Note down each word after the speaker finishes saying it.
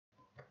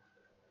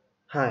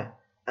Hi,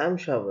 I'm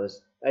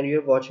Shavas and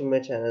you're watching my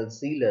channel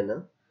Z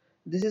Learner.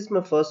 This is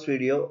my first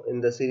video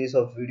in the series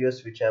of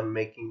videos which I'm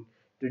making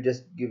to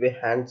just give a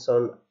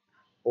hands-on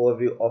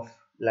overview of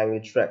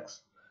language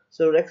Rexx.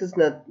 So Rexx is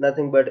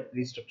nothing but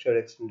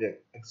restructured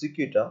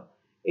executor.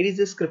 It is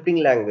a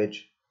scripting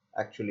language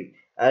actually,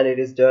 and it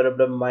is developed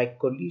by Mike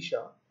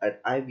Kolisha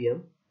at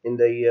IBM in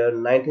the year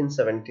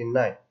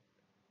 1979.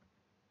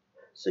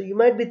 So you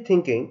might be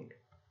thinking,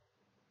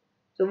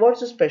 so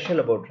what's so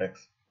special about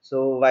Rexx?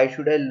 So why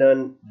should I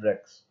learn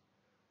Rexx?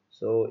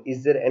 So,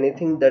 is there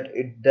anything that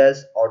it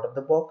does out of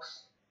the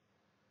box?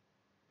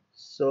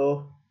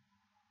 So,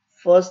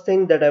 first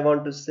thing that I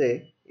want to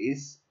say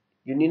is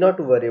you need not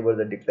to worry about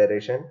the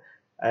declaration,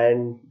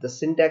 and the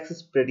syntax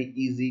is pretty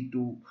easy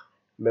to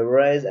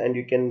memorize and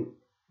you can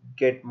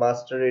get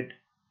master it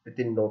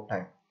within no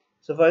time.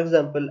 So for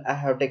example, I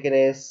have taken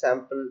a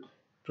sample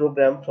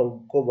program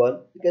from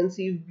COBOL. You can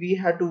see we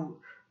had to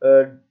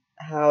uh,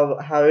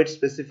 have it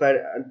specified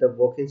at the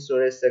working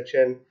storage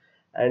section,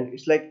 and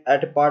it's like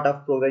at a part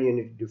of program you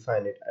need to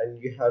define it,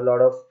 and you have a lot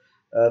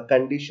of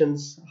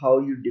conditions how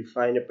you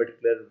define a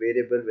particular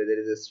variable, whether it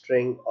is a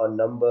string or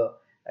number,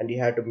 and you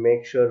have to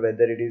make sure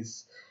whether it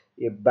is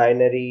a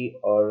binary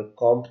or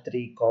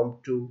comp3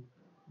 comp2.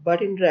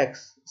 But in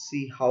Rex,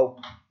 see how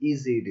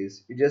easy it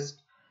is. You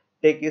just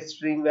take a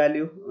string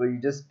value, or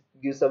you just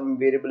give some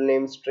variable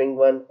name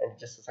string1 and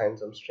just assign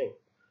some string.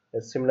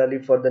 And similarly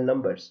for the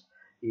numbers,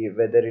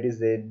 whether it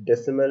is a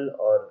decimal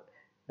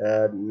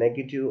or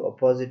negative or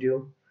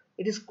positive,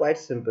 it is quite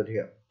simple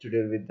here to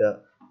deal with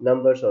the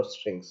numbers or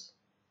strings.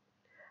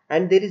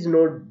 And there is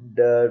no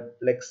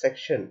like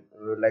section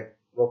like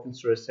working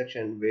storage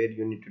section where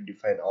you need to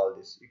define all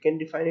this. You can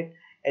define it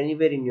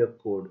anywhere in your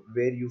code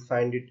where you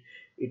find it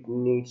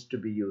needs to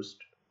be used.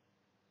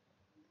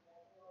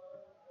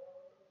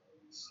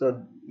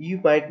 So you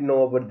might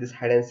know about this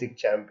hide and seek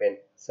champion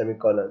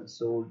semicolon.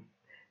 So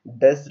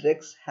does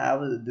Rex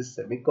have this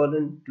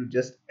semicolon to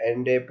just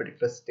end a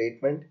particular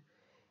statement?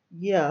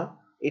 Yeah,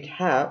 it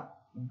have,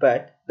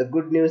 but the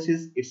good news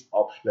is it's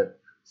optional.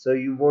 So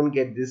you won't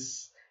get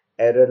this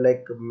error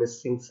like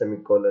missing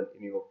semicolon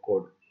in your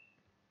code.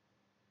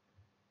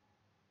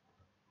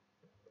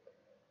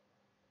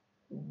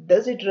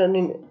 Does it run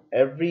in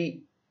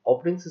every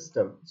operating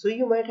system? So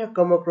you might have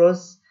come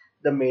across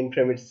the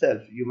mainframe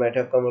itself. You might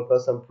have come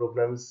across some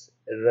programs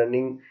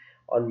running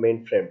on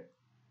mainframe,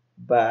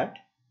 but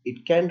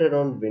it can run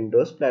on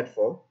Windows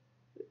platform,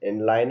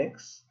 in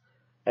Linux,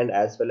 and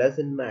as well as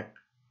in Mac.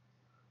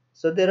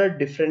 So there are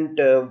different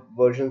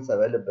versions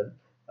available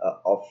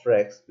of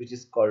Rex, which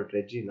is called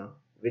Regina,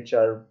 which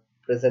are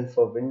present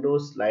for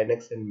Windows,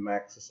 Linux, and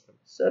Mac systems.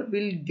 So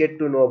we'll get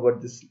to know about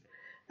this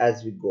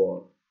as we go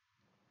on.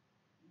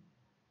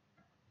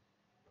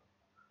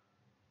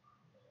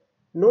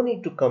 No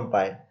need to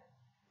compile.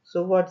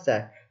 So what's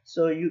that?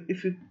 So you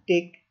if you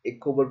take a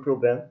COBOL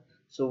program,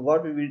 so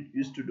what we will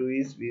used to do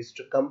is we used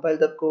to compile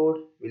the code,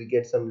 we'll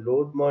get some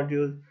load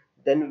module,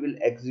 then we will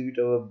execute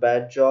our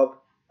batch job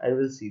and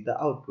we'll see the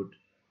output.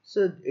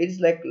 So it's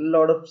like a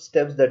lot of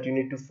steps that you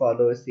need to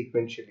follow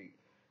sequentially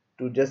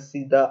to just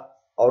see the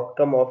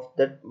outcome of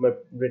that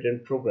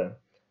written program.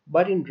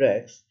 But in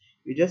Rex,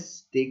 you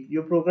just take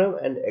your program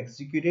and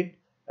execute it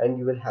and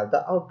you will have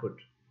the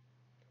output.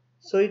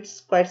 So it's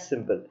quite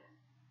simple.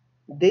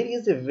 There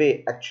is a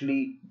way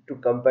actually to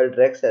compile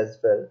Rex as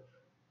well.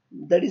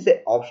 That is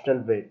an optional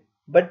way,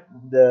 but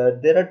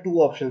there are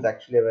two options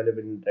actually available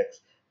in Rex.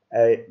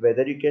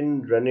 Whether you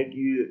can run it,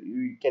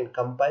 you can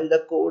compile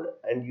the code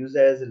and use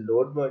it as a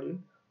load module,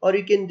 or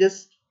you can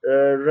just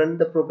run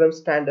the program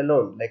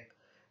standalone like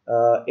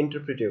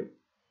interpretive.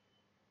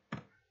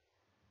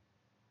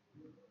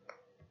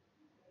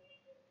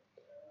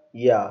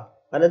 Yeah,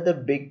 another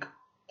big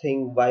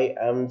thing why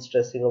I'm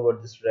stressing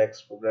about this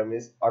Rex program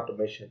is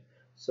automation.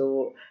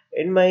 So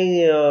in my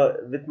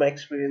with my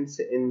experience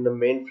in the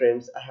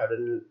mainframes, I have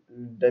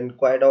done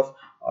quite of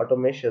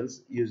automations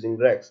using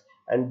Rex,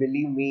 and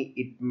believe me,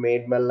 it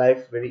made my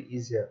life very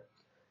easier.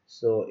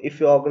 So if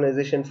your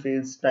organization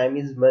feels time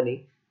is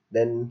money,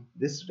 then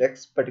this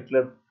Rex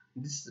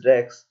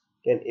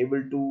can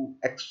able to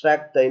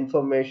extract the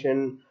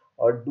information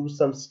or do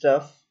some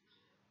stuff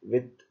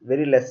with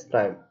very less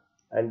time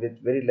and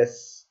with very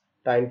less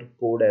time to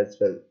code as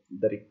well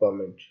the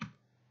requirement.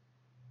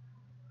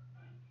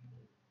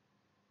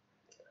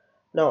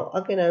 Now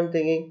again I'm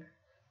thinking,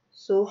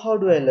 so how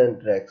do I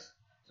learn Rex?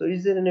 So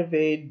is there any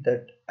way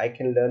that I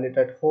can learn it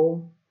at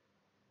home?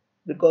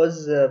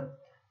 Because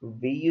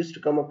we used to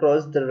come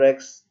across the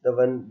Rex, the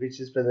one which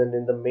is present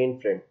in the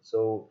mainframe.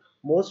 So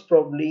most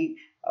probably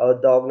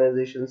the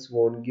organizations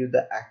won't give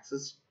the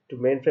access to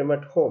mainframe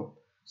at home.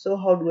 So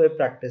how do I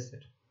practice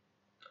it?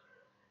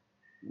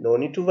 No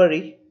need to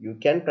worry, you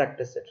can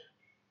practice it.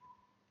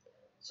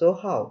 So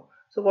how?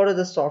 So what are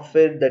the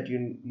software that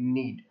you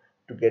need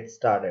to get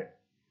started?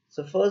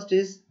 So first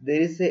is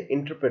there is a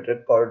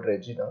interpreter called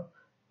Regina,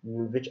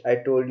 which I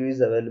told you is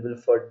available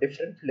for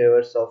different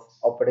flavors of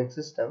operating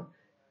system.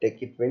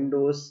 Take it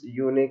Windows,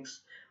 Unix,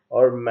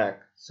 or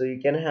Mac. So you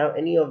can have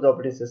any of the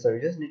operating system.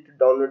 You just need to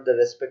download the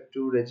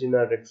respective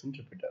Regina Rexx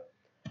interpreter.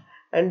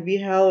 And we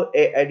have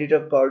a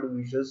editor called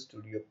Visual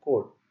Studio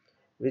Code,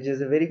 which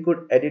is a very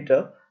good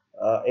editor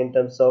in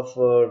terms of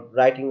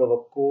writing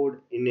our code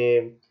in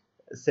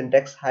a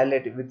syntax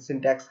highlight with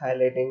syntax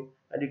highlighting,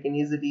 and you can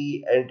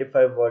easily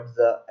identify what's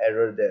the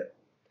error there.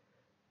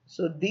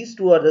 So these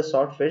two are the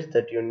softwares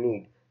that you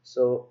need.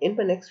 So in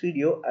my next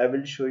video I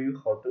will show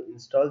you how to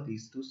install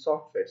these two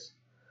softwares.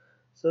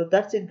 So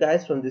that's it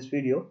guys from this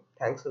video.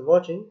 Thanks for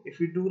watching. If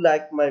you do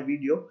like my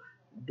video,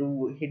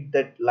 do hit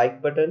that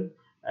like button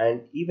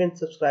and even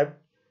subscribe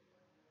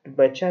to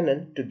my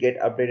channel to get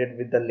updated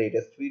with the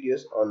latest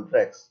videos on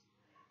Rexx.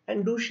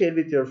 And do share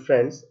with your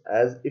friends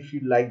as if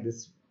you like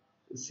this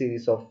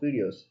series of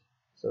videos.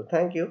 So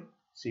thank you.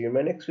 See you in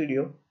my next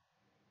video.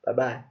 Bye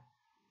bye.